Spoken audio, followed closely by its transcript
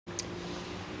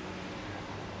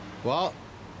Well,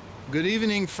 good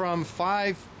evening from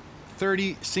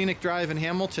 530 Scenic Drive in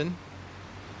Hamilton,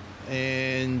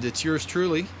 and it's yours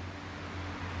truly.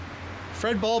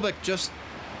 Fred Bulbeck just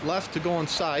left to go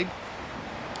inside,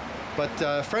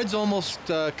 but Fred's almost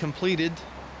completed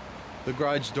the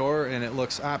garage door, and it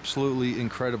looks absolutely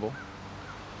incredible.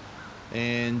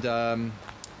 And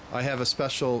I have a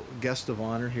special guest of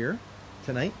honor here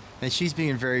tonight, and she's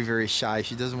being very, very shy.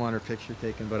 She doesn't want her picture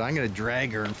taken, but I'm going to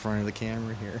drag her in front of the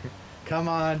camera here. Come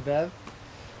on, Bev.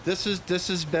 This is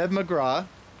Bev McCraw,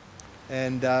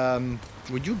 and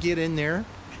would you get in there?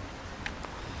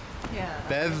 Yeah.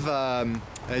 Bev,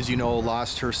 as you know,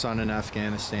 lost her son in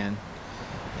Afghanistan,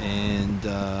 and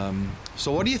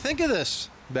so what do you think of this,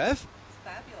 Bev? It's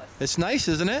fabulous. It's nice,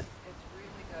 isn't it? It's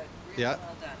really good. Really Yeah.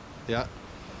 well done. Yeah.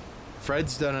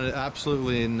 Fred's done an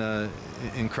absolutely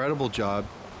incredible job,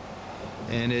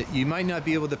 and you might not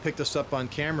be able to pick this up on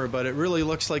camera, but it really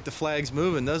looks like the flag's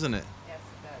moving, doesn't it? Yes,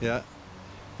 it does. Yeah.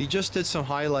 He just did some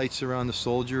highlights around the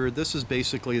soldier. This is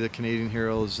basically the Canadian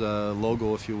Heroes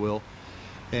logo, if you will,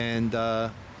 and I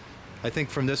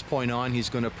think from this point on he's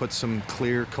going to put some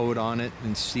clear coat on it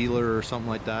and sealer or something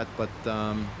like that. But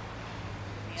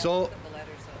so Put the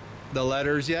letters up. the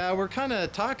letters, yeah, we're kind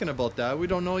of talking about that. We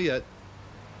don't know yet.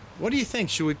 What do you think?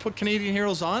 Should we put Canadian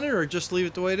Heroes on it or just leave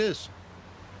it the way it is?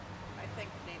 I think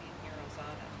Canadian Heroes on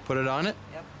it. Put it on it?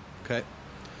 Yep. Okay.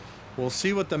 We'll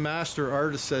see what the master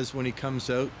artist says when he comes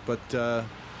out, but the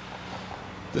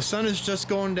sun is just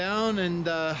going down, and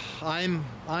I'm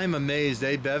amazed,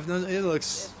 eh, Bev? It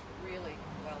looks It's really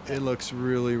well done. it looks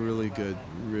really, really Well good,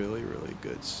 done. really, really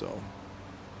good.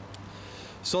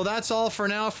 So that's all for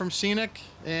now from Scenic,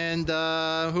 and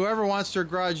whoever wants their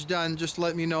garage done, just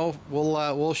let me know.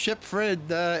 We'll ship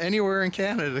Fred anywhere in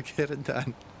Canada to get it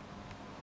done.